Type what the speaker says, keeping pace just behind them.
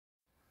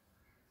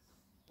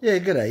Yeah,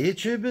 g'day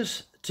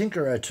YouTubers.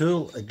 Tinker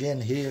O'Toole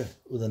again here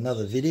with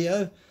another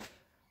video.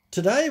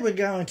 Today we're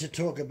going to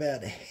talk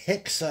about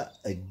Hexa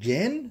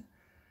again.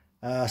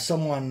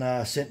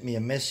 Someone sent me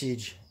a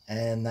message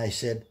and they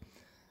said,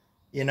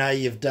 you know,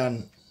 you've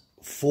done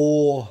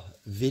 4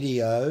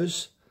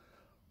 videos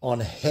on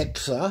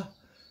Hexa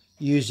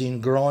using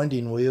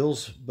grinding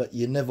wheels, but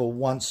you never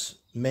once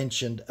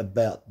mentioned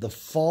about the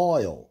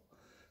file.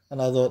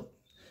 And I thought,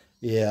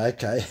 yeah,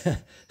 okay.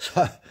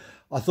 So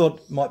I thought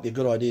it might be a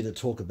good idea to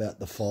talk about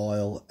the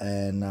file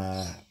and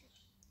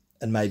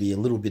maybe a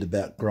little bit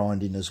about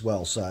grinding as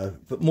well. So,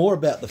 but more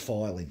about the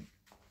filing.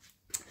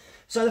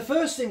 So the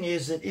first thing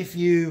is that if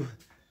you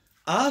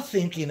are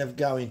thinking of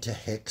going to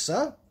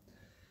Hexa,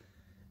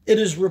 it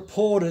is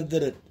reported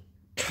that it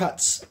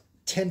cuts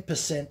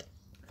 10%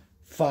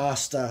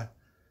 faster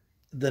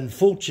than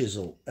full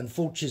chisel, and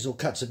full chisel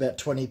cuts about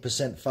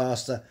 20%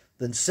 faster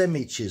than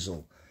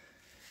semi-chisel.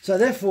 So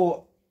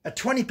therefore, a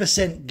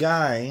 20%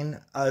 gain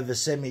over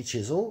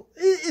semi-chisel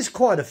is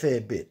quite a fair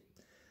bit.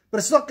 But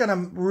it's not going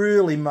to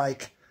really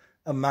make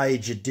a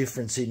major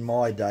difference in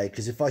my day,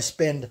 because if I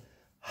spend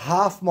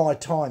half my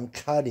time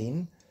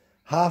cutting,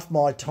 half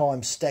my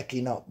time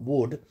stacking up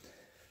wood,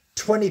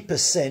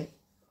 20%,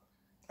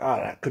 I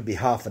don't know, it could be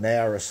half an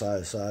hour or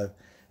so. So,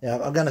 you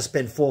know, I'm going to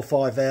spend 4 or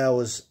 5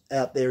 hours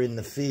out there in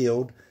the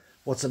field.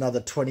 What's another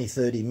 20,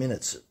 30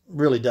 minutes?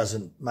 Really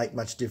doesn't make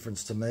much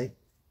difference to me.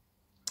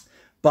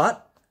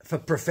 But for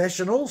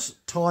professionals,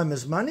 time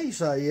is money,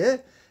 so yeah.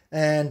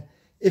 And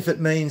if it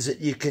means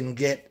that you can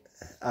get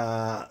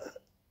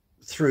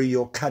through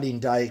your cutting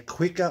day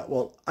quicker,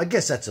 well, I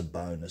guess that's a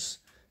bonus.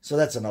 So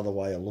that's another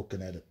way of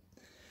looking at it.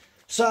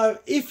 So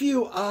if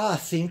you are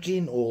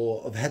thinking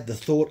or have had the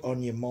thought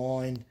on your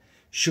mind,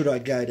 should I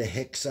go to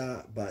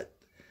Hexa, but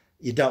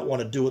you don't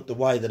want to do it the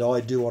way that I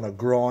do on a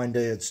grinder,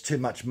 it's too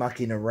much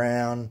mucking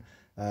around,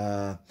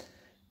 and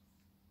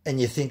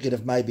you're thinking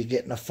of maybe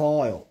getting a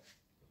file.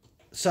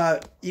 So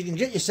you can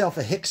get yourself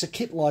a Hexa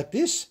kit like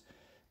this.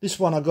 This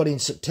one I got in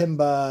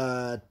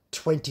September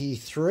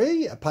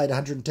 23. I paid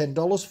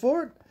 $110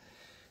 for it.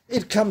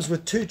 It comes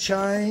with 2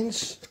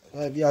 chains.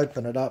 If you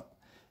open it up,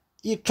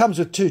 it comes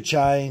with 2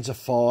 chains, a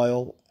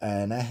file,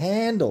 and a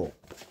handle.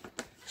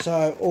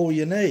 So all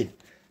you need.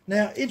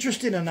 Now,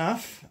 interesting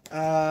enough,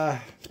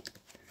 I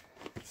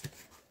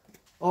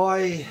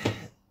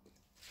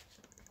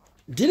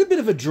did a bit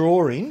of a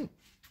drawing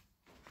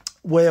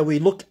where we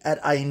look at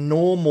a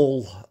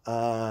normal,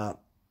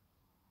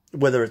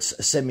 whether it's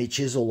a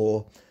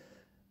semi-chisel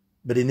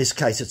but in this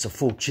case it's a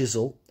full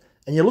chisel,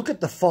 and you look at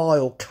the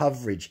file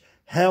coverage,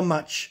 how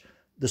much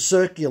the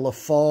circular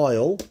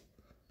file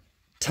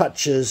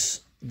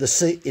touches the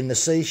C in the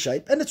C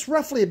shape, and it's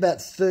roughly about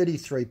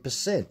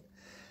 33%.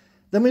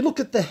 Then we look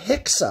at the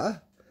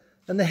Hexa,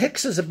 and the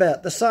Hexa's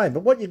about the same,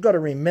 but what you've got to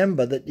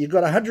remember that you've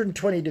got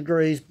 120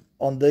 degrees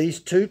on these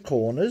 2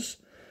 corners,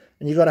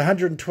 and you've got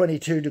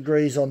 122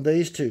 degrees on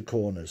these 2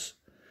 corners.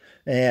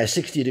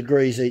 60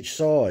 degrees each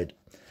side.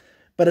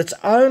 But it's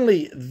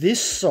only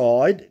this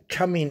side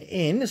coming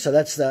in, so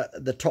that's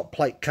the top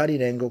plate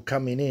cutting angle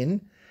coming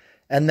in,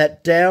 and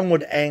that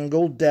downward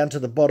angle down to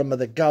the bottom of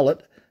the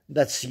gullet,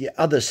 that's the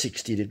other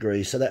 60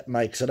 degrees, so that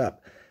makes it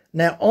up.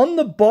 Now, on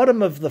the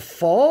bottom of the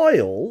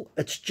file,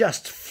 it's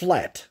just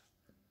flat,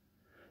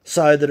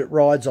 so that it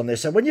rides on there.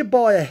 So when you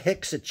buy a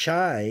Hexa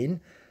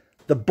chain,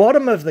 the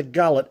bottom of the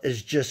gullet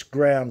is just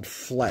ground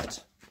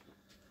flat.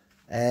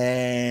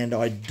 And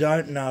I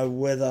don't know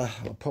whether,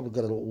 I've probably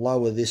got to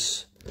lower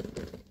this.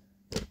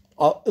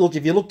 Look,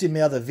 if you looked in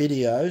my other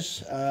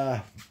videos,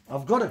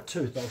 I've got a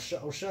tooth.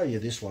 I'll show you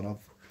this one.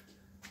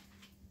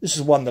 This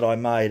is one that I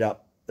made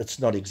up. It's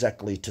not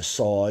exactly to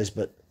size,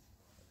 but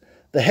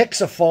the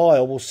Hexa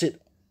file will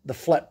sit the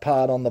flat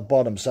part on the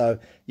bottom. So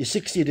you're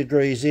 60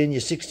 degrees in, you're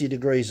 60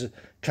 degrees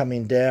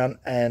coming down,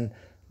 and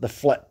the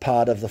flat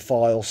part of the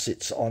file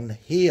sits on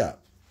here.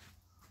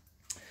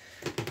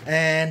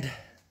 And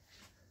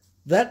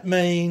that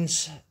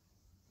means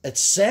it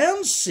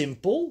sounds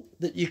simple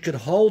that you could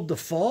hold the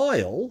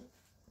file.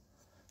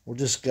 We'll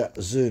just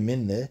zoom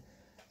in there.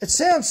 It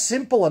sounds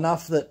simple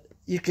enough that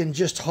you can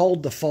just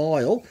hold the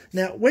file.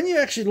 Now, when you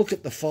actually look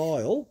at the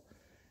file,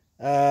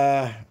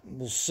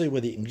 we'll see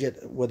whether you can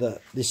get, whether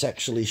this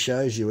actually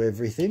shows you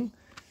everything.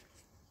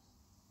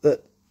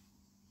 That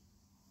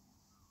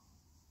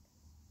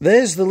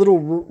there's the little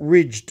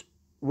ridged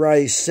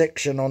raised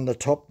section on the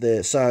top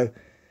there. So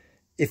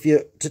if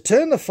you to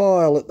turn the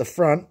file at the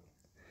front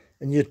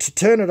and you to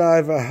turn it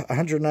over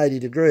 180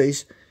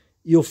 degrees,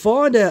 you'll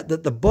find out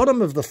that the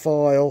bottom of the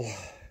file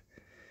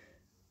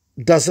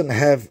doesn't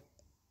have,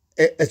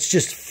 it's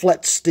just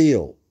flat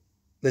steel.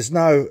 There's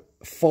no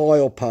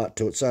file part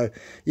to it. So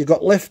you've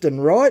got left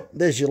and right.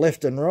 There's your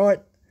left and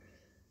right.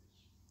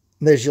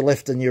 There's your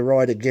left and your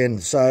right again.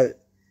 So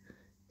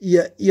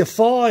your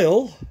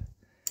file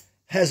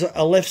has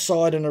a left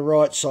side and a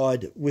right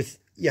side with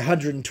your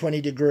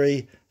 120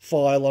 degree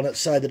file on it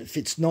so that it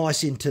fits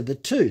nice into the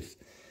tooth.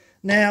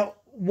 Now,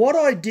 what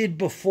I did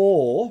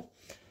before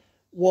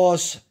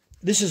was,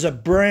 this is a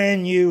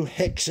brand new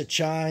Hexa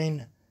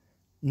chain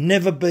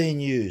never been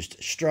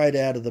used, straight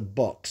out of the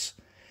box.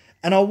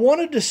 And I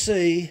wanted to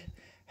see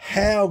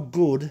how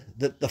good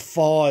that the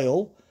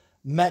file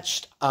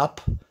matched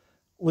up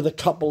with a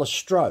couple of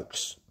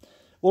strokes.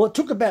 Well, it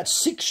took about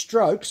 6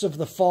 strokes of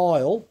the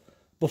file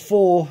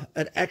before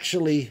it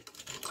actually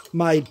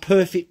made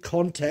perfect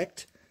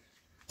contact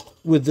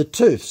with the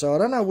tooth. So I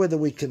don't know whether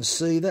we can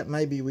see that.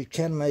 Maybe we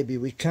can, maybe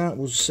we can't.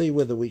 We'll see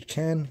whether we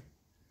can.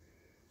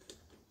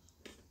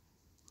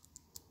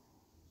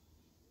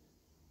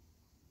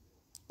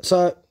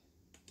 So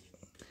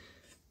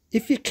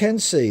if you can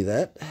see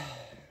that,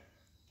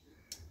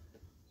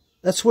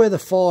 that's where the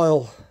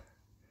file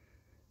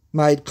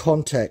made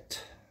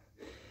contact.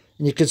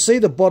 And you can see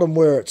the bottom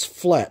where it's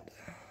flat.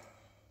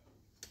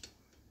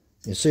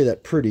 You see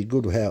that pretty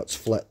good how it's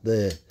flat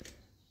there.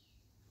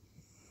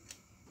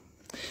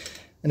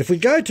 And if we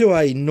go to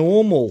a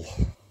normal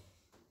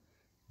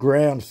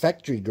ground,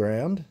 factory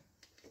ground,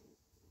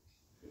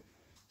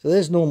 so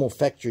there's normal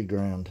factory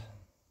ground.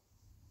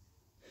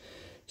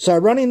 So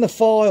running the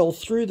file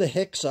through the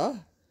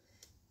Hexa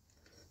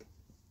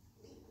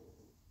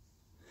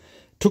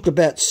took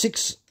about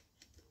 6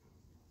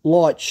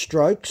 light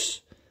strokes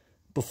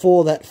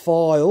before that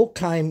file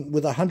came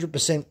with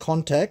 100%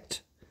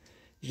 contact.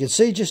 You can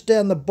see just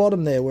down the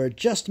bottom there where it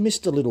just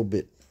missed a little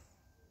bit.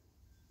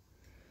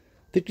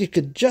 I think you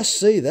could just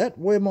see that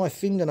where my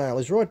fingernail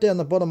is, right down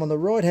the bottom on the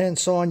right hand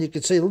side. You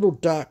can see a little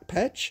dark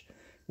patch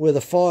where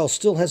the file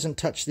still hasn't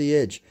touched the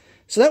edge.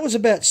 So that was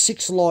about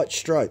 6 light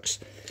strokes.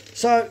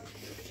 So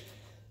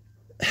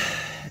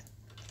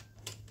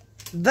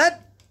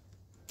that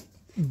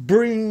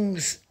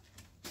brings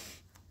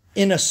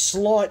in a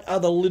slight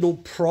other little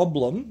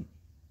problem.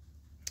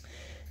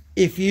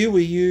 If you were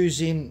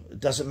using,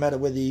 it doesn't matter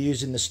whether you're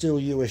using the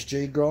Stihl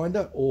USG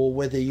grinder or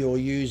whether you're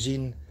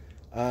using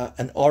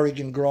an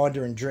Oregon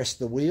grinder and dress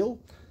the wheel,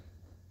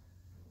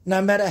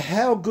 no matter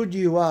how good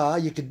you are,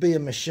 you could be a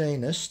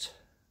machinist.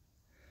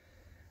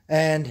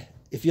 And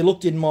if you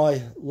looked in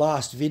my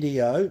last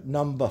video,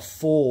 number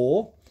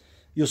 4,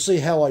 you'll see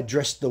how I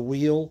dressed the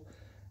wheel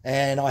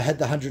and I had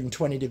the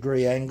 120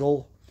 degree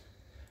angle.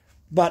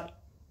 But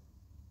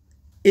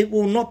it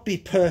will not be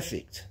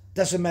perfect.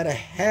 Doesn't matter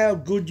how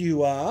good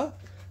you are,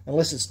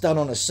 unless it's done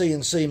on a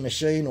CNC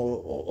machine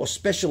or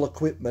special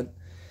equipment,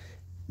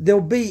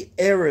 there'll be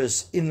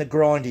errors in the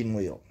grinding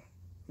wheel.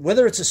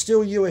 Whether it's a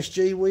Stihl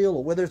USG wheel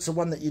or whether it's the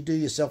one that you do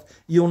yourself,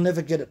 you'll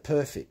never get it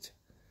perfect.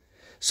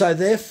 So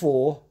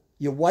therefore,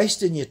 you're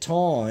wasting your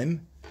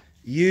time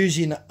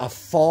using a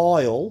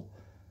file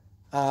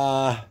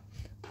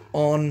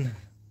on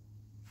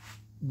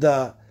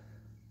the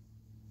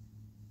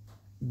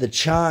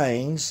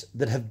chains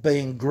that have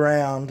been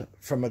ground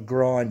from a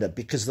grinder,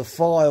 because the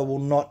file will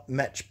not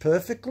match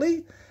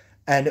perfectly,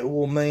 and it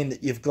will mean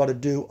that you've got to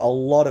do a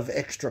lot of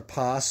extra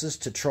passes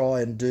to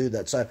try and do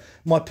that. So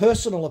my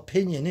personal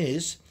opinion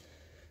is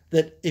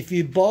that if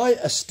you buy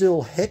a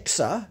Stihl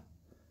Hexa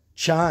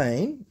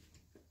chain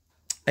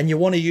and you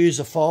want to use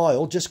a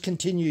file, just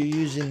continue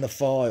using the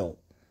file.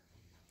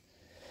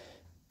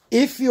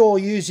 If you're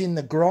using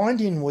the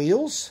grinding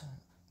wheels,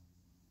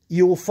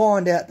 you will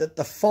find out that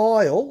the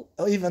file,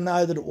 even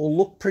though that it will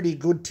look pretty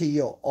good to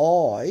your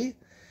eye,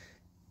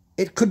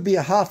 it could be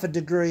a ½ a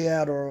degree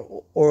out,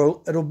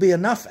 or it'll be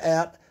enough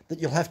out that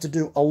you'll have to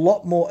do a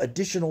lot more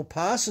additional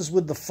passes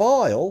with the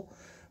file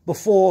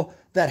before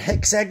that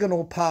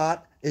hexagonal part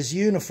is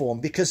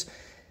uniform. Because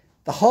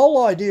the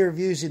whole idea of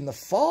using the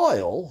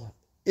file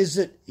is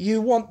that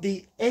you want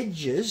the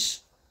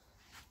edges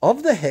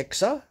of the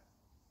Hexa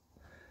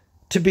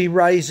to be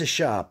razor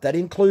sharp. That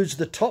includes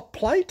the top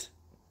plate,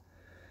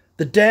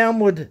 the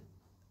downward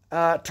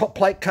top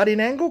plate cutting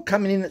angle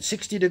coming in at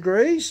 60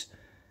 degrees,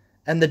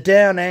 and the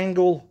down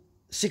angle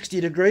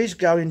 60 degrees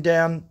going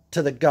down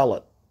to the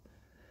gullet.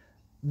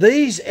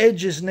 These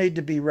edges need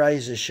to be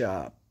razor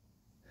sharp.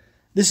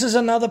 This is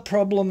another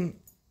problem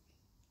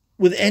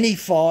with any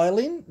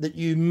filing, that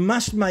you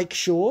must make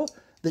sure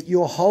that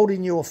you're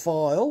holding your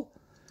file.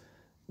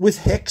 With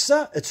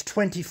Hexa, it's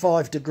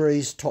 25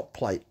 degrees top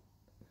plate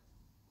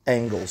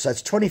angle. So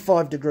it's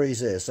 25 degrees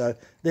there. So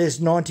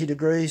there's 90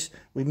 degrees.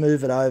 We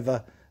move it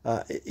over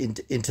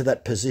into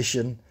that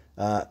position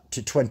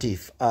to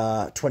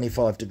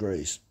 25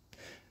 degrees.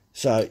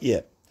 So,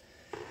 yeah.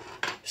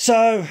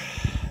 So,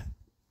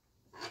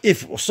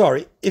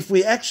 if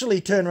we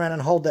actually turn around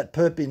and hold that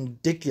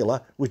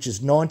perpendicular, which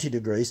is 90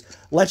 degrees,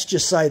 let's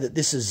just say that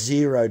this is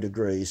 0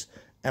 degrees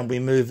and we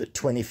move it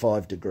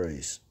 25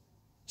 degrees.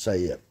 So,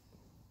 yeah.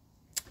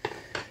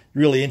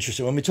 Really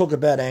interesting. When we talk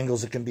about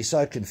angles, it can be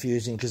so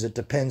confusing because it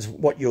depends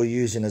what you're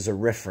using as a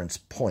reference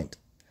point.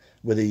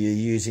 Whether you're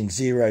using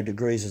 0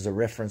 degrees as a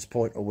reference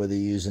point or whether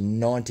you're using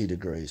 90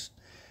 degrees.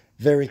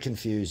 Very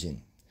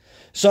confusing.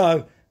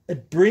 So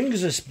it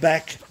brings us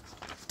back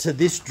to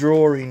this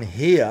drawing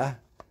here,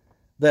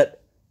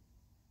 that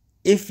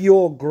if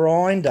your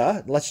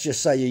grinder, let's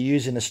just say you're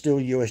using a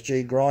Stihl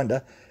USG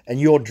grinder and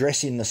you're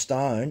dressing the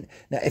stone.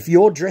 Now, if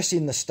you're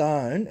dressing the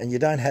stone and you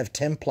don't have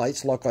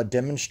templates like I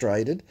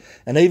demonstrated,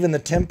 and even the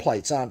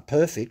templates aren't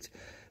perfect,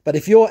 But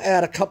if you're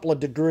out a couple of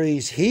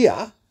degrees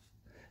here,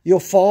 your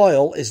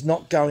file is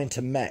not going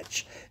to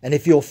match. And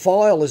if your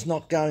file is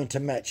not going to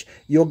match,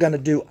 you're going to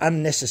do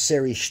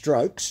unnecessary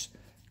strokes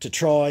to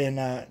try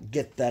and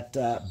get that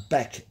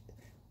back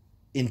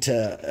into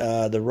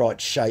the right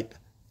shape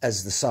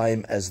as the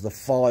same as the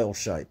file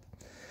shape.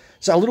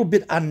 So a little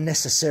bit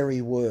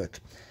unnecessary work.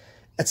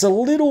 It's a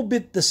little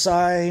bit the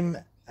same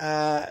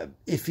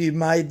if you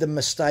made the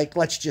mistake.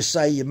 Let's just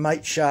say your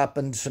mate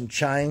sharpened some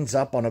chains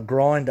up on a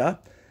grinder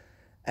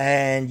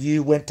and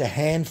you went to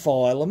hand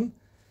file them,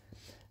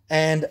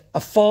 and a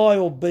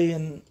file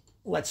being,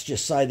 let's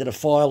just say that a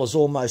file is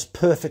almost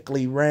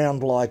perfectly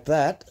round like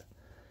that.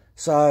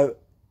 So,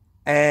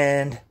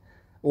 and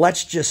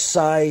let's just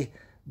say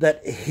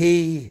that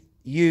he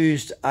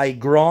used a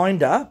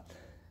grinder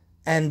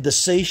and the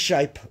C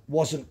shape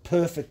wasn't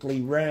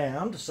perfectly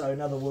round. So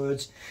in other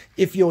words,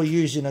 if you're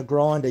using a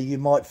grinder, you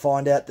might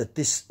find out that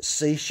this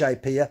C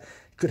shape here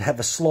could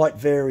have a slight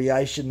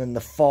variation in the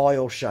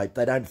file shape.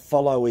 They don't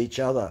follow each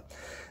other.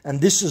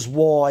 And this is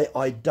why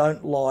I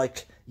don't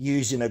like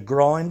using a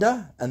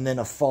grinder and then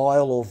a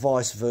file, or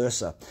vice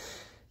versa.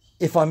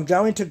 If I'm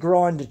going to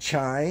grind a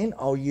chain,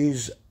 I'll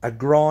use a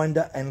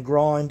grinder and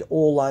grind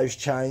all those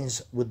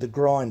chains with the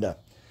grinder.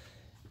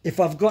 If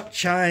I've got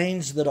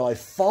chains that I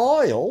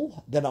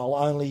file, then I'll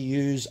only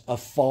use a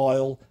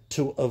file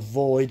to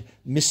avoid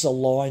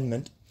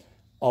misalignment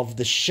of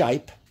the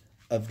shape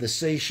of the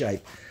C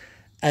shape.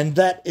 And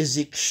that is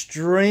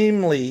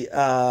extremely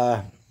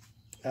the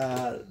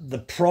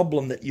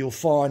problem that you'll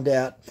find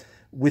out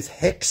with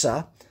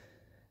Hexa,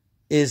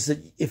 is that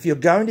if you're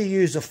going to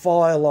use a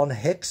file on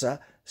Hexa,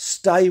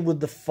 stay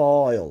with the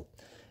file.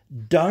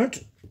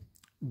 Don't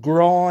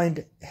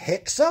grind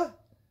Hexa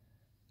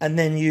and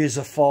then use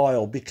a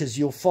file, because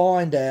you'll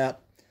find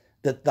out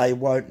that they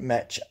won't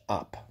match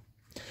up.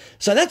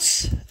 So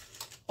that's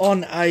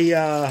on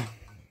a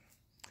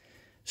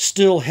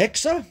Stihl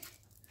Hexa.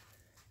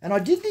 And I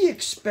did the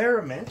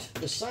experiment,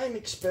 the same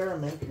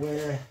experiment,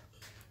 where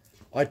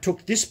I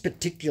took this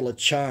particular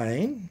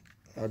chain.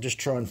 I'll just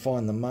try and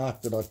find the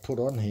mark that I've put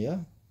on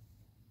here.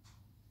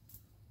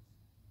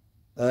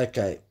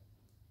 Okay.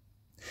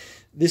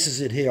 This is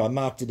it here. I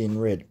marked it in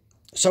red.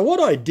 So what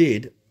I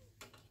did,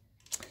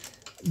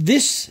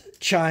 this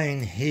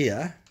chain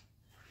here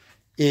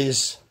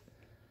was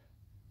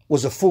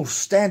a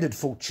standard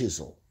full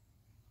chisel.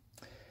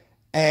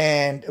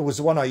 And it was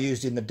the one I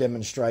used in the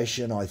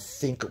demonstration. I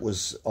think it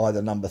was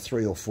either number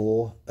 3 or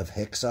 4 of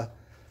Hexa.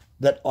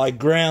 That I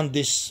ground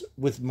this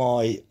with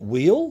my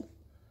wheel.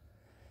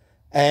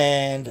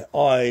 And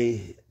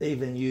I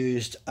even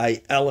used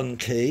a Allen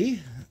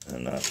key.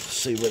 And I'll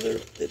see whether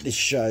this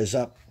shows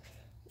up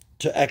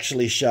to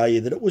actually show you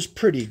that it was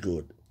pretty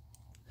good.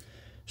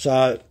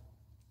 So,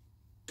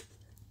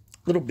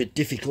 a little bit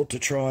difficult to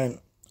try and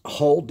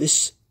hold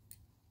this.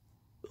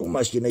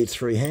 Almost you need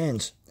 3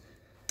 hands.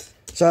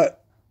 So,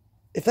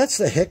 if that's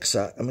the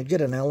Hexa and we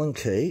get an Allen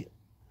key,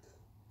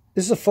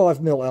 this is a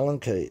 5mm Allen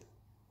key.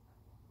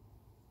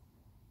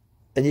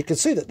 And you can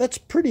see that that's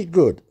pretty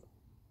good.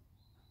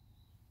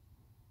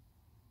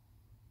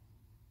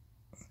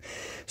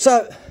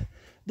 So,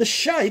 the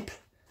shape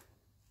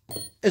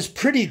is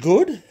pretty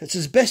good. It's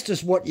as best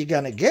as what you're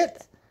going to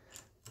get.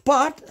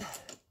 But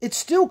it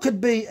still could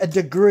be a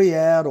degree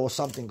out or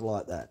something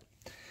like that.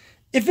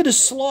 If it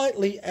is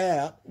slightly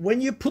out,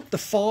 when you put the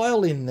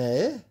file in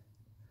there,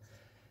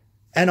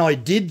 and I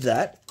did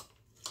that,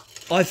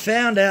 I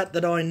found out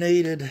that I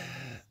needed,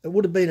 it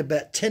would have been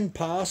about 10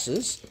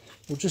 passes.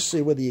 We'll just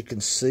see whether you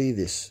can see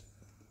this.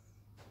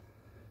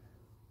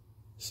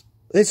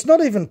 It's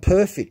not even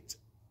perfect.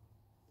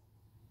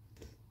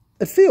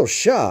 It feels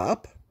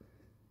sharp,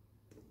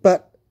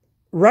 but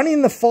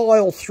running the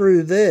file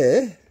through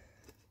there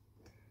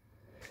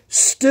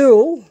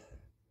still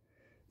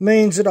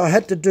means that I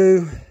had to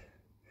do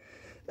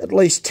at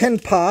least 10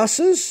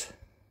 passes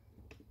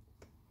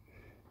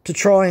to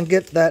try and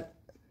get that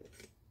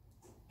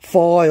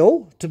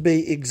file to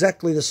be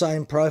exactly the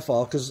same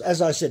profile. Because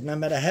as I said, no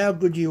matter how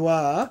good you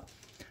are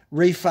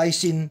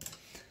refacing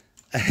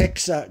a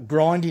Hexa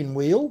grinding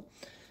wheel,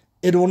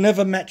 it will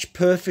never match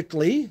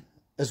perfectly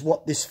as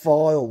what this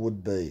file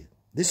would be.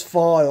 This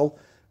file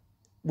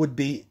would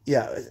be,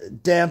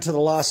 down to the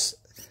last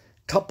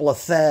couple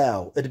of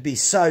thou. It'd be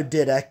so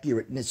dead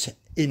accurate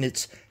in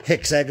its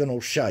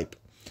hexagonal shape.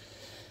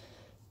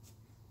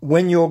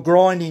 When you're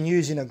grinding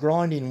using a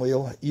grinding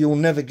wheel, you'll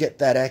never get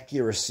that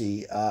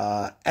accuracy.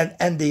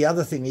 And the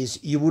other thing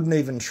is, you wouldn't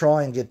even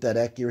try and get that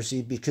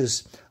accuracy,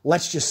 because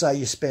let's just say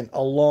you spent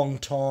a long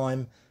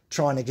time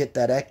trying to get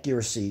that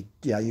accuracy.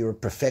 You're a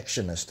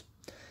perfectionist.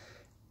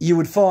 You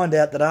would find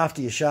out that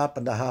after you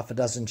sharpened a half a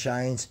dozen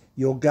chains,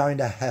 you're going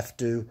to have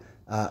to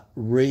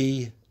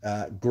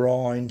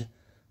grind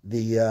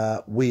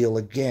the wheel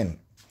again.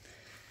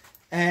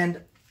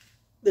 And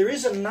there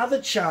is another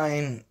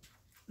chain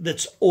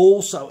that's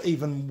also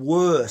even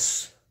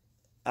worse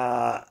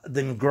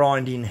than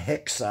grinding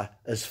Hexa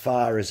as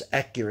far as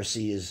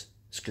accuracy is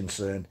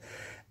concerned.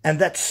 and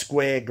that's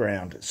square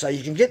ground. So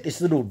you can get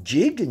this little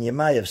jig, and you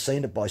may have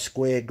seen it by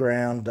Square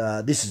Ground.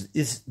 This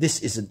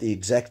isn't the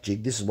exact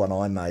jig. This is one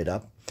I made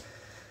up.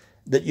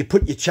 That you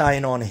put your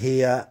chain on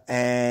here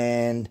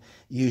and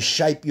you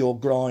shape your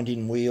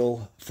grinding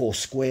wheel for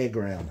square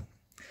ground.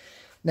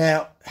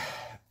 Now,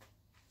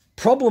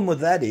 problem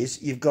with that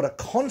is you've got to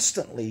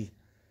constantly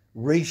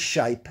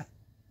reshape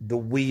the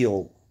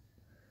wheel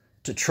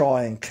to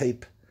try and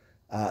keep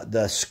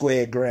the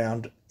square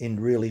ground in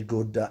really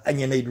good,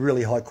 and you need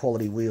really high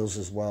quality wheels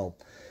as well.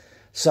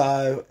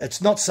 So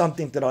it's not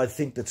something that I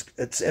think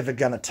it's ever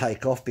going to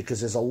take off, because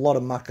there's a lot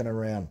of mucking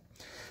around.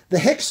 The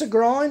Hexa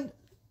grind,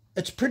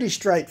 it's pretty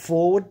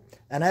straightforward,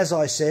 and as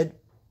I said,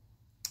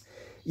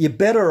 you're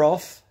better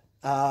off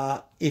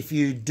if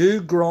you do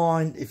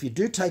grind, if you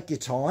do take your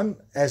time,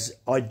 as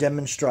I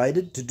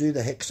demonstrated, to do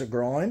the Hexa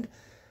grind.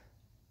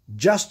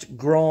 Just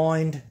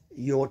grind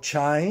your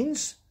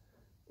chains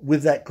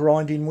with that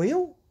grinding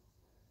wheel.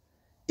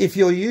 If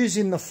you're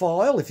using the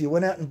file, if you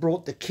went out and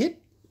brought the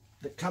kit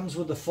that comes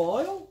with the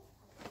file,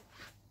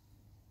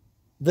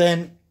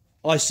 then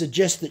I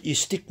suggest that you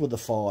stick with the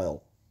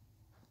file.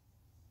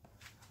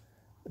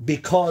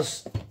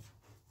 Because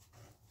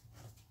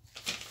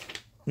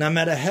no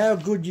matter how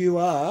good you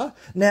are...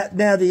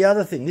 Now the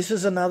other thing, this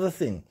is another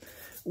thing.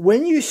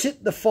 When you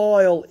sit the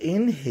file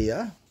in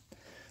here,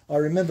 I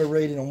remember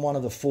reading on one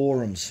of the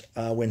forums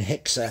when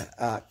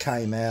Hexa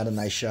came out and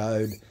they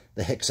showed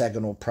the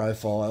hexagonal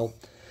profile.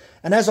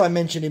 And as I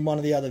mentioned in one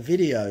of the other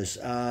videos,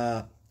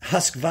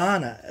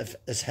 Husqvarna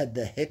has had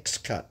the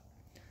X-Cut,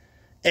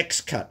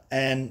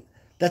 and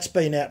that's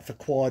been out for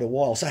quite a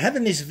while. So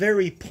having this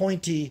very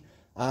pointy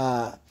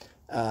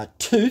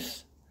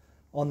tooth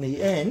on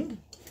the end,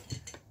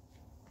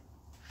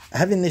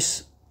 having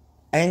this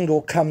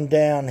angle come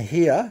down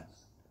here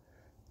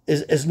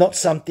is not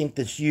something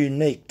that's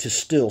unique to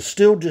Stihl.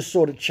 Stihl just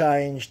sort of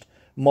changed,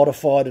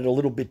 modified it a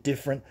little bit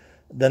different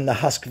than the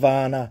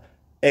Husqvarna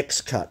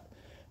X-Cut.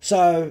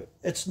 So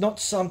it's not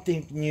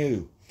something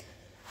new.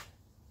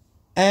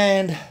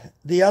 And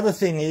the other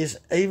thing is,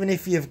 even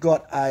if you've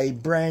got a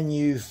brand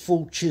new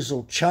full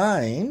chisel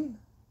chain,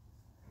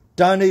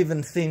 don't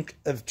even think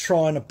of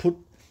trying to put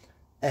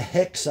a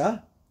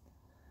Hexa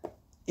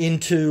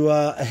into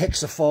a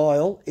Hexa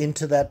file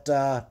into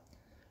that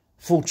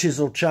full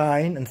chisel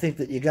chain and think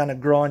that you're going to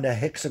grind a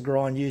Hexa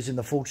grind using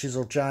the full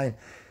chisel chain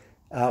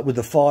with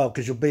the file,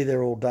 because you'll be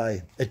there all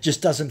day. It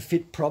just doesn't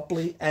fit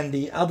properly. And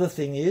the other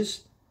thing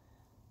is,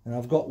 and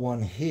I've got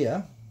one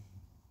here,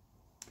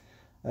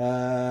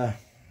 I've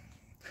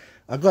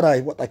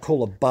got what they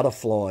call a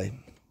butterfly.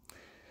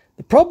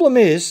 The problem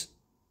is,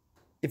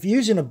 if you're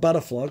using a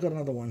butterfly, I've got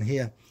another one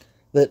here,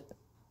 that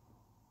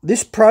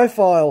this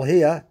profile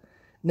here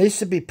needs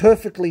to be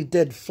perfectly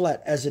dead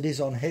flat as it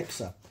is on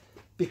Hexa.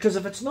 Because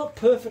if it's not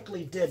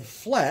perfectly dead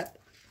flat,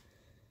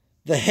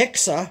 the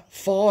Hexa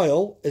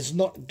file is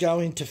not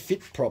going to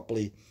fit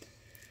properly.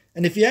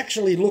 And if you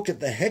actually look at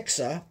the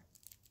Hexa,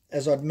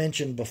 as I'd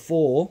mentioned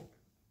before,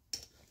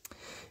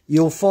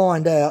 you'll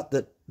find out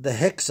that the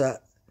Hexa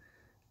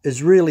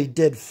is really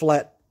dead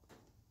flat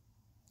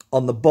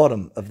on the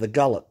bottom of the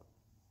gullet.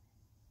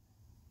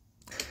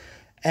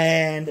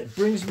 And it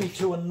brings me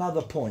to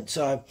another point.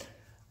 So,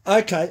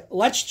 okay,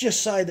 let's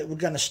just say that we're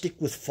going to stick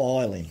with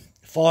filing.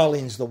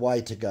 Filing's the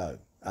way to go.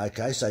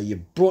 Okay, so you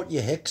brought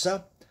your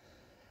Hexa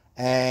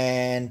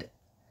and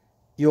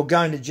you're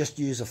going to just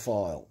use a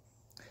file.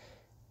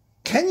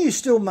 Can you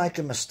still make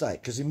a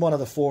mistake? Because in one of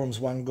the forums,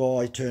 one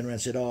guy turned around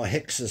and said, oh,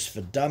 Hexa's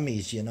for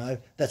dummies, you know.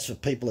 That's for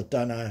people that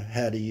don't know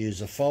how to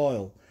use a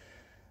file.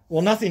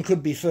 Well, nothing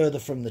could be further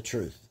from the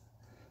truth.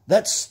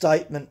 That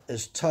statement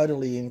is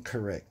totally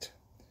incorrect.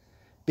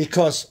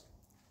 Because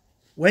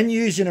when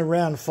using a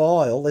round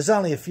file, there's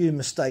only a few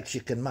mistakes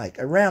you can make.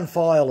 A round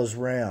file is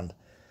round.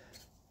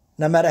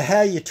 No matter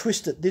how you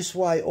twist it this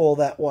way or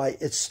that way,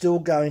 it's still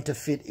going to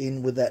fit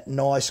in with that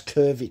nice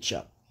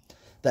curvature,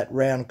 that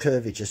round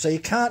curvature. So you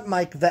can't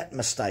make that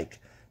mistake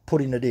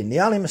putting it in. The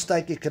only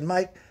mistake you can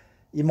make,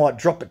 you might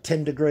drop it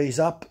 10 degrees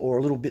up or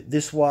a little bit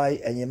this way,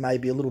 and you may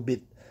be a little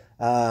bit,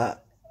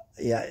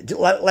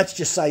 let's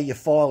just say you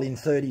file in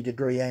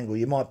 30-degree angle.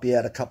 You might be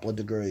out a couple of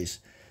degrees.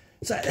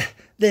 So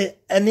the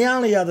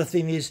only other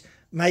thing is,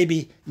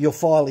 maybe you're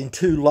filing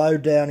too low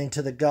down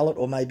into the gullet,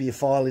 or maybe you're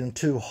filing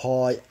too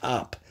high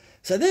up.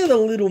 So they're the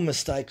little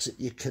mistakes that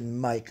you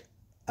can make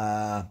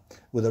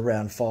with a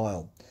round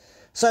file.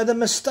 So the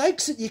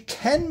mistakes that you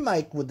can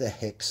make with the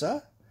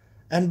Hexa,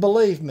 and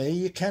believe me,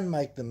 you can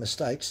make the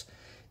mistakes,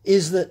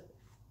 is that,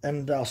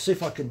 and I'll see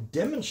if I can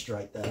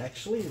demonstrate that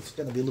actually. It's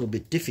going to be a little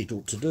bit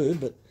difficult to do,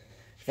 but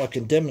if I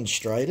can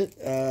demonstrate it,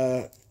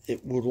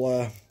 it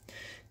will...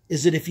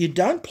 is that if you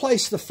don't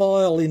place the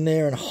file in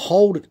there and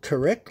hold it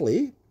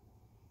correctly,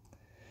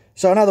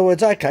 so in other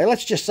words, okay,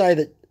 let's just say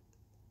that,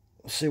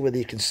 let's see whether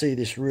you can see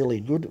this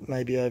really good,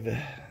 maybe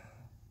over,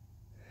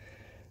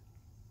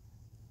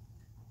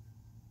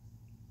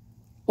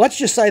 let's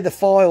just say the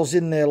file's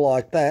in there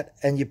like that,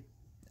 and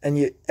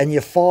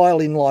you file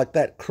in like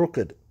that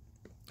crooked.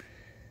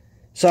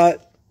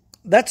 So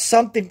that's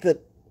something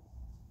that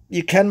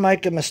you can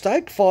make a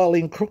mistake,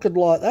 filing crooked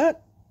like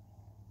that.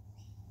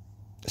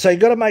 So you've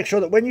got to make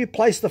sure that when you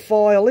place the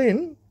file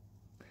in,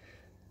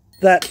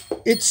 that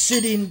it's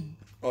sitting,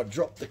 I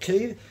dropped the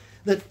key,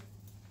 that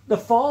the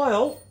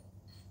file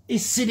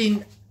is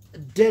sitting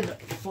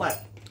dead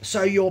flat.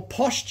 So your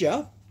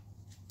posture,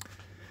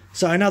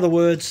 so in other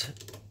words,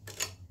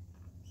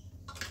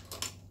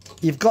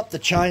 you've got the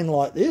chain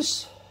like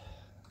this,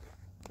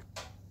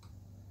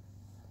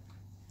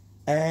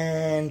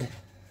 and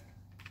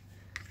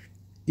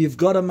you've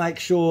got to make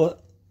sure,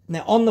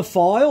 now on the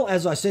file,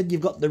 as I said,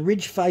 you've got the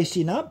ridge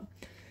facing up,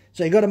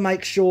 so you've got to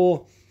make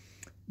sure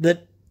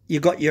that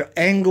you've got your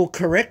angle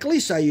correctly,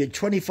 so your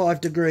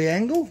 25-degree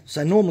angle.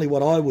 So normally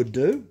what I would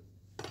do,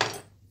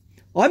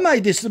 I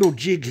made this little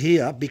jig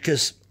here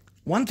because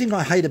one thing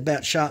I hate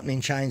about sharpening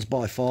chains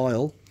by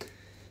file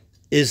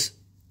is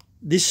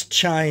this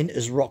chain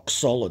is rock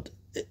solid.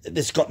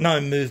 It's got no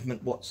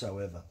movement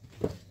whatsoever.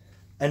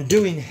 And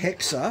doing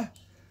hexa,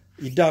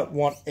 you don't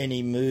want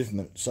any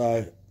movement.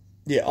 So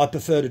yeah, I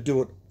prefer to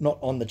do it not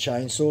on the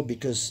chainsaw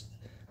because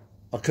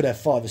I could have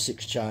 5 or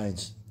 6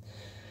 chains.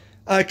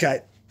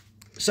 Okay,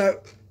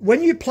 so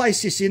when you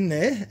place this in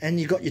there and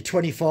you've got your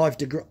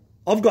 25-degree,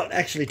 I've got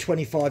actually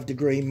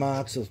 25-degree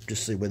marks. I'll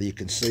just see whether you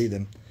can see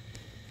them.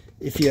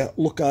 If you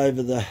look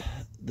over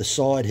the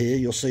side here,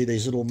 you'll see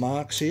these little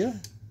marks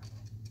here.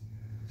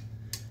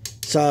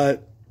 So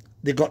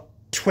they've got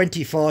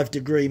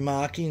 25-degree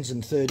markings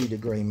and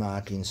 30-degree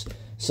markings.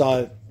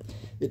 So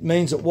it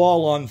means that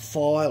while I'm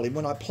filing,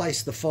 when I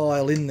place the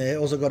file in there,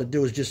 all I've got to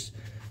do is just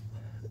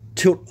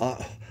tilt.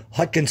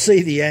 I can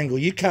see the angle.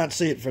 You can't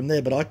see it from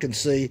there, but I can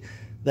see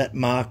that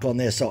mark on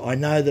there. So I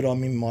know that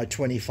I'm in my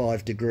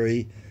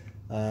 25-degree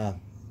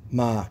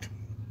mark.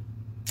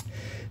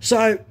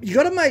 So you've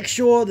got to make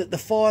sure that the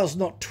file's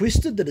not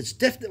twisted, that it's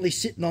definitely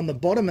sitting on the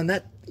bottom, and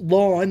that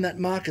line, that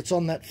mark that's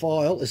on that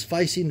file is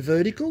facing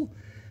vertical,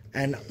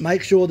 and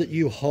make sure that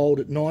you hold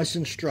it nice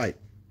and straight.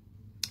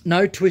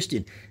 No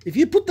twisting. If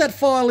you put that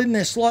file in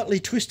there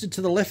slightly twisted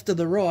to the left or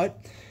the right,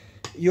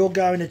 you're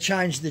going to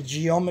change the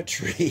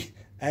geometry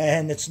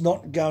and it's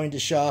not going to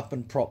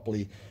sharpen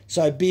properly.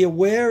 So be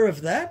aware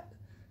of that.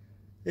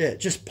 Yeah,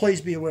 just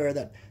please be aware of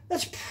that.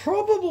 That's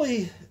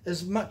probably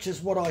as much as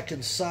what I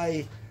can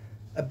say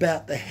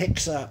about the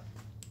hexa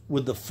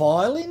with the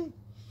filing.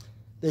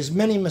 There's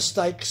many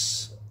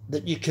mistakes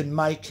that you can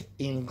make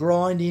in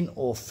grinding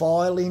or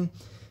filing.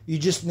 You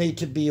just need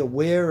to be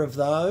aware of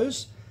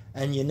those,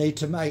 and you need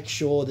to make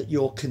sure that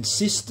you're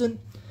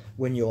consistent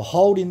when you're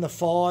holding the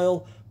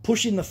file,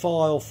 pushing the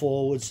file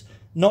forwards,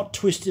 not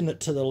twisting it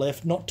to the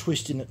left, not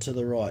twisting it to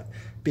the right,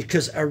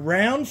 because a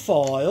round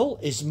file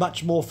is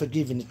much more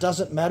forgiving. It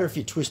doesn't matter if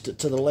you twist it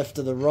to the left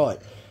or the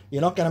right.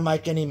 You're not going to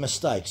make any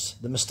mistakes.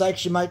 The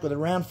mistakes you make with a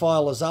round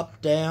file is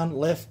up, down,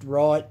 left,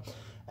 right,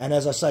 and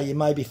as I say, you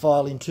may be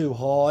filing too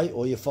high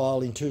or you're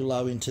filing too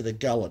low into the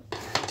gullet.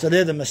 So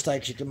they're the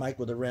mistakes you can make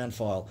with a round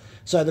file.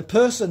 So the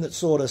person that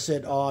sort of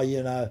said, oh,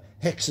 you know,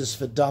 hexa's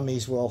for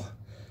dummies, well,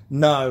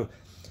 no.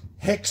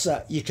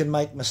 Hexa, you can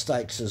make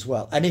mistakes as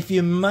well. And if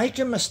you make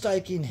a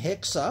mistake in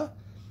hexa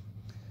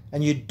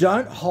and you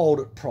don't hold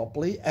it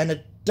properly and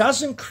it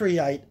doesn't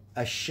create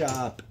a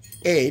sharp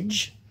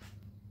edge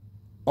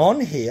on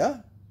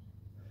here.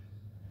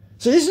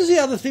 So this is the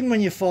other thing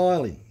when you're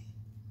filing.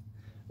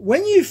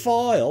 When you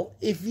file,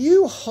 if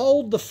you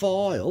hold the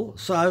file,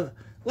 so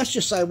let's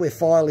just say we're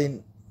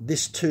filing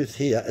this tooth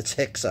here, it's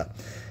hexa,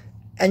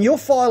 and you're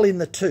filing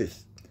the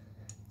tooth.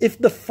 If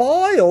the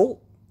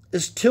file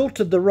is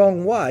tilted the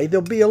wrong way,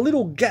 there'll be a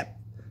little gap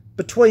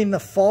between the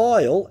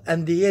file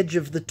and the edge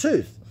of the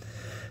tooth.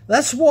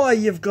 That's why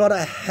you've got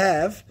to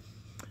have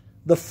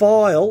the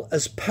file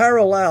as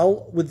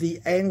parallel with the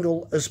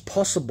angle as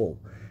possible.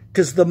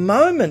 Because the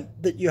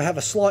moment that you have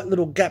a slight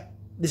little gap,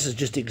 this is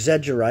just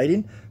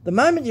exaggerating, the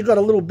moment you've got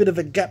a little bit of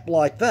a gap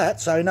like that,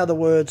 so in other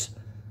words,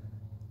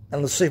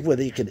 and let's see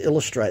whether you can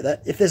illustrate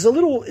that, if there's a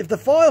little, if the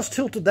file's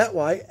tilted that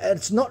way and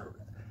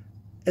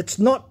it's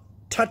not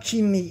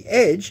touching the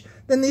edge,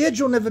 then the edge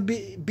will never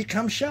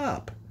become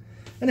sharp.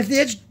 And if the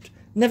edge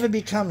never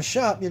becomes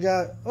sharp, you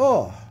go,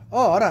 oh,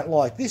 I don't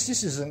like this.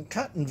 This isn't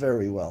cutting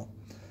very well.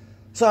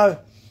 So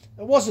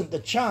it wasn't the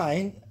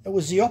chain, it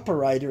was the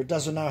operator. It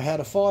doesn't know how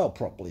to file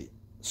properly.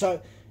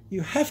 So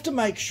you have to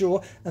make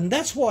sure, and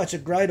that's why it's a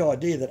great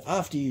idea that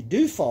after you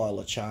do file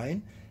a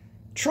chain,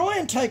 try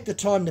and take the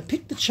time to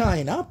pick the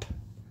chain up.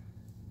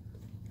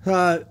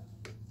 So,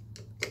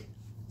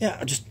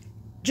 yeah,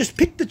 just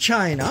pick the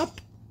chain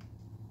up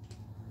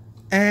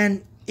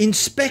and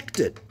inspect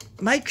it.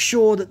 Make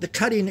sure that the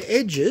cutting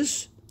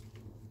edges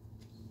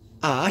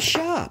are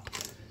sharp.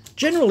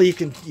 Generally,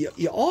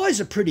 your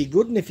eyes are pretty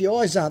good, and if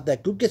your eyes aren't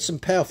that good, get some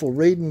powerful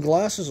reading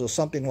glasses or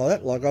something like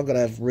that. Like I've got to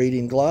have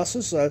reading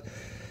glasses, so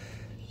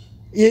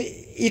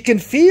you can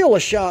feel a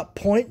sharp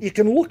point. You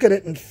can look at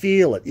it and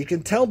feel it. You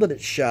can tell that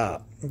it's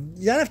sharp.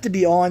 You don't have to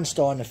be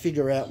Einstein to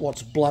figure out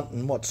what's blunt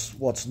and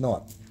what's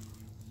not.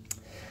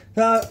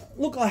 Now,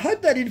 look, I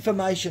hope that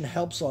information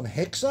helps on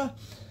hexa.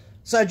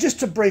 So just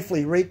to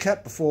briefly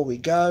recap before we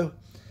go,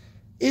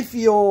 if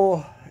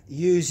you're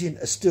using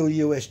a Stihl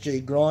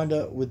USG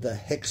grinder with the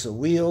Hexa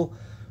wheel,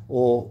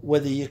 or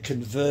whether you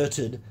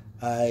converted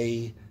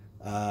a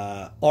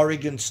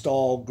Oregon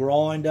style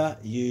grinder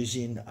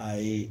using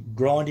a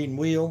grinding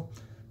wheel,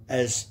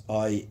 as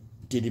I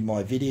did in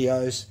my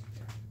videos,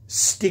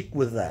 stick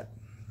with that.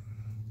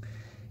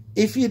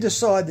 If you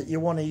decide that you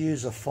want to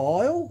use a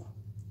file,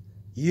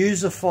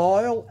 use a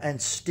file and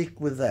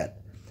stick with that.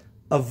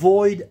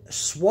 Avoid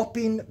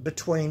swapping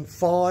between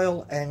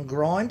file and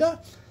grinder,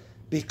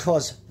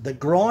 because the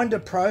grinder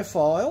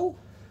profile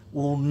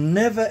will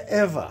never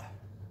ever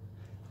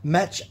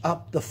match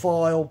up the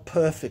file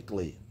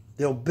perfectly.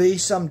 There'll be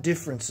some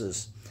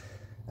differences,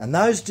 and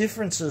those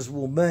differences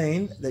will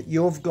mean that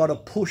you've got to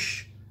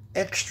push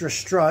extra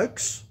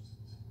strokes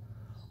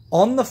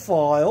on the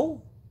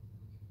file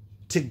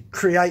to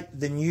create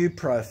the new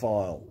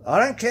profile. I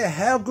don't care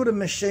how good a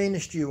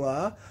machinist you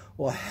are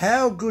or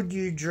how good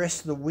you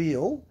dress the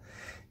wheel,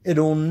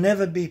 it'll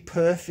never be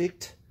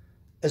perfect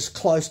as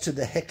close to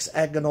the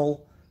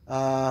hexagonal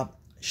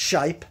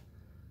shape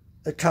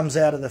that comes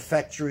out of the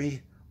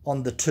factory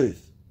on the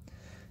tooth.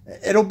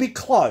 It'll be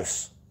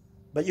close,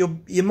 but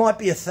you might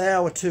be a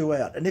thou or two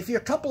out. And if you're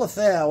a couple of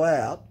thou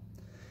out,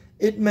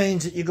 it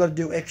means that you've got to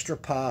do extra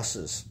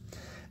passes.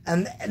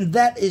 And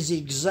that is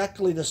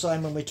exactly the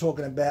same when we're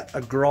talking about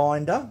a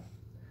grinder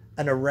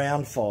and a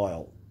round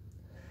file.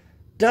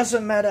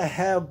 Doesn't matter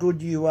how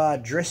good you are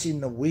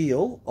dressing the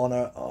wheel on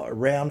a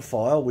round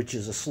file, which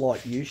is a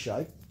slight U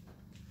shape.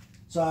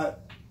 So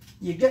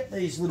you get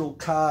these little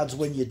cards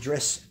when you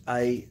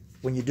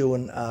when you're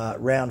doing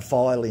round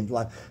filing.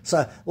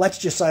 So let's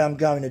just say I'm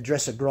going to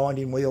dress a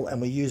grinding wheel,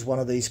 and we use one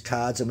of these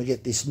cards and we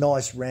get this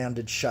nice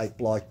rounded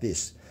shape like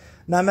this.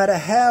 No matter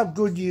how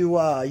good you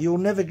are, you'll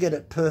never get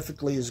it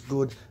perfectly as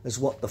good as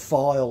what the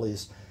file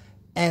is.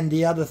 And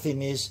the other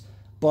thing is,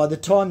 by the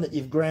time that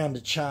you've ground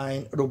a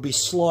chain, it'll be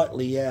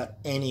slightly out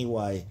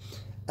anyway.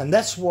 And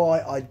that's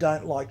why I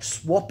don't like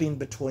swapping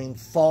between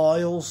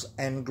files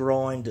and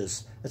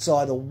grinders. It's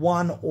either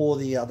one or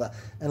the other,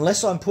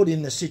 unless I'm put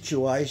in the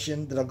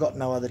situation that I've got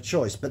no other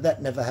choice. But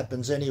that never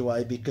happens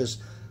anyway,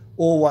 because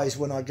always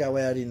when I go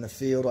out in the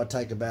field, I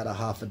take about a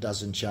half a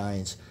dozen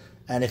chains.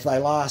 And if they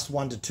last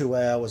 1 to 2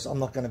 hours, I'm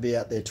not going to be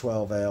out there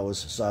 12 hours.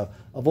 So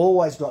I've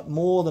always got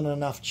more than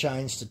enough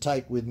chains to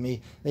take with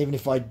me. Even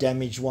if I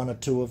damage 1 or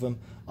 2 of them,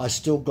 I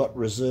still got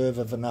reserve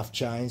of enough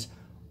chains.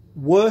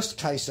 Worst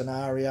case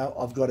scenario,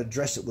 I've got to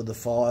dress it with a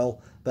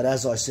file. But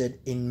as I said,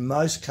 in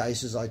most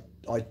cases,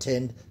 I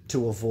tend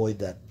to avoid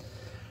that.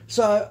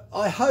 So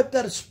I hope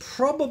that it's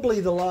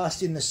probably the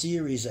last in the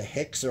series of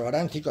Hexa. I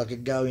don't think I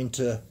could go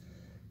into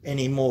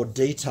any more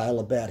detail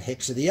about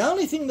Hexa. The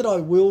only thing that I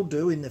will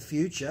do in the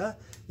future,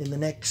 in the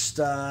next,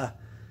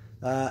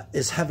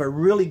 is have a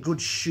really good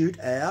shoot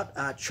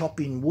out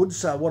chopping wood.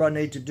 So what I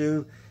need to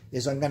do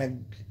is I'm going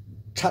to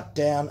cut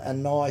down a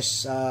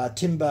nice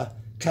timber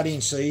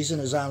cutting season.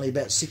 Is only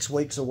about 6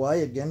 weeks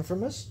away again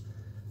from us.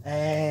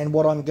 And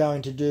what I'm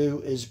going to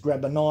do is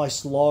grab a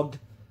nice log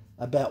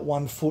about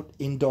 1 foot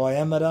in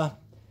diameter,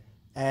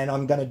 and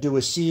I'm going to do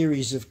a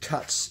series of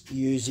cuts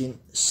using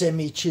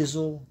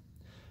semi-chisel,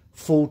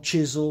 full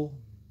chisel,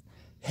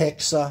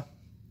 Hexa,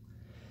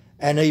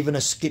 and even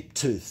a skip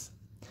tooth.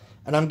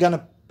 And I'm going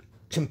to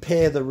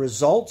compare the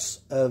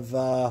results of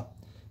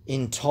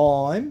in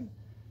time,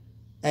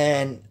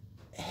 and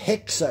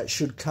Hexa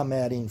should come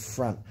out in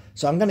front.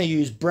 So I'm going to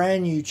use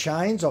brand new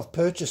chains. I've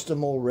purchased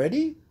them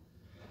already.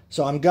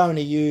 So I'm going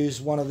to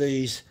use one of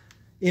these.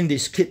 In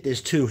this kit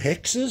there's 2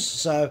 Hexas,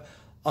 so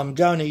I'm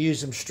going to use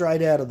them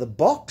straight out of the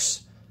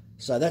box.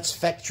 So that's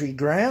factory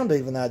ground,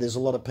 even though there's a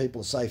lot of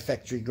people who say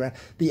factory ground.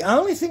 The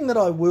only thing that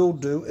I will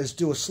do is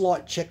do a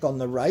slight check on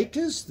the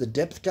rakers, the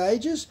depth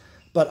gauges,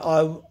 but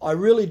I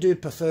really do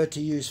prefer to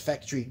use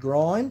factory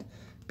grind,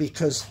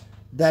 because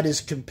that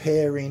is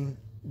comparing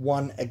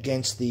one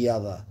against the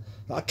other.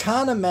 I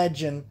can't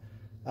imagine,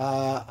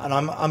 and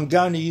I'm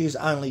going to use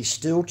only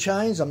Stihl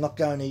chains. I'm not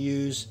going to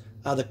use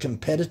other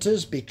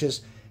competitors,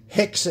 because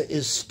Hexa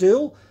is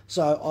Stihl,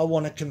 so I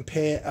want to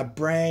compare a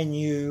brand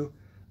new,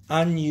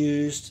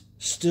 unused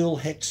Stihl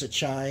Hexa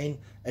chain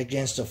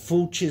against a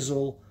full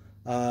chisel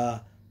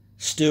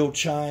Stihl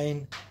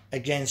chain,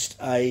 against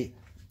a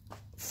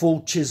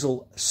full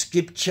chisel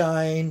skip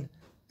chain,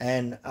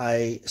 and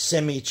a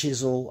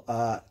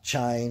semi-chisel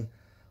chain,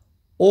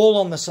 all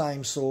on the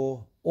same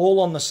saw, all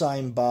on the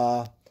same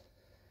bar,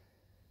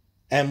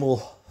 and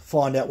we'll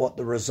find out what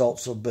the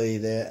results will be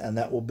there, and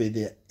that will be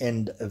the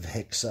end of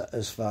Hexa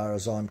as far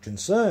as I'm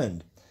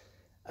concerned.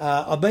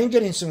 I've been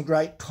getting some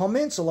great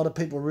comments. A lot of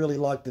people really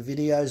like the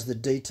videos, the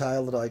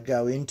detail that I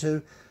go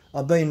into.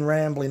 I've been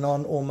rambling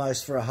on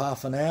almost for a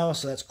half an hour,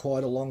 so that's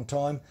quite a long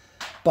time.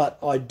 But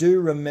I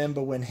do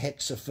remember when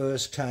Hexa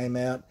first came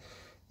out,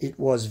 it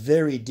was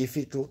very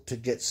difficult to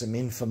get some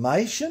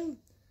information.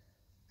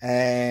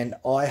 And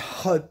I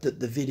hope that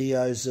the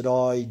videos that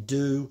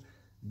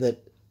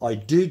I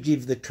do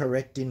give the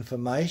correct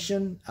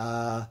information.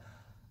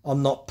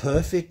 I'm not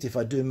perfect. If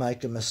I do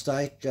make a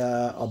mistake,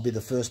 I'll be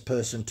the first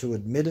person to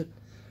admit it.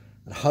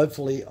 And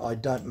hopefully I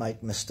don't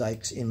make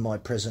mistakes in my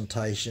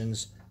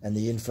presentations and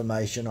the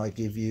information I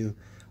give you.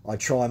 I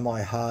try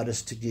my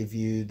hardest to give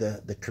you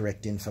the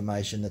correct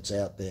information that's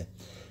out there.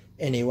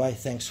 Anyway,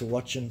 thanks for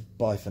watching.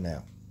 Bye for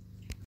now.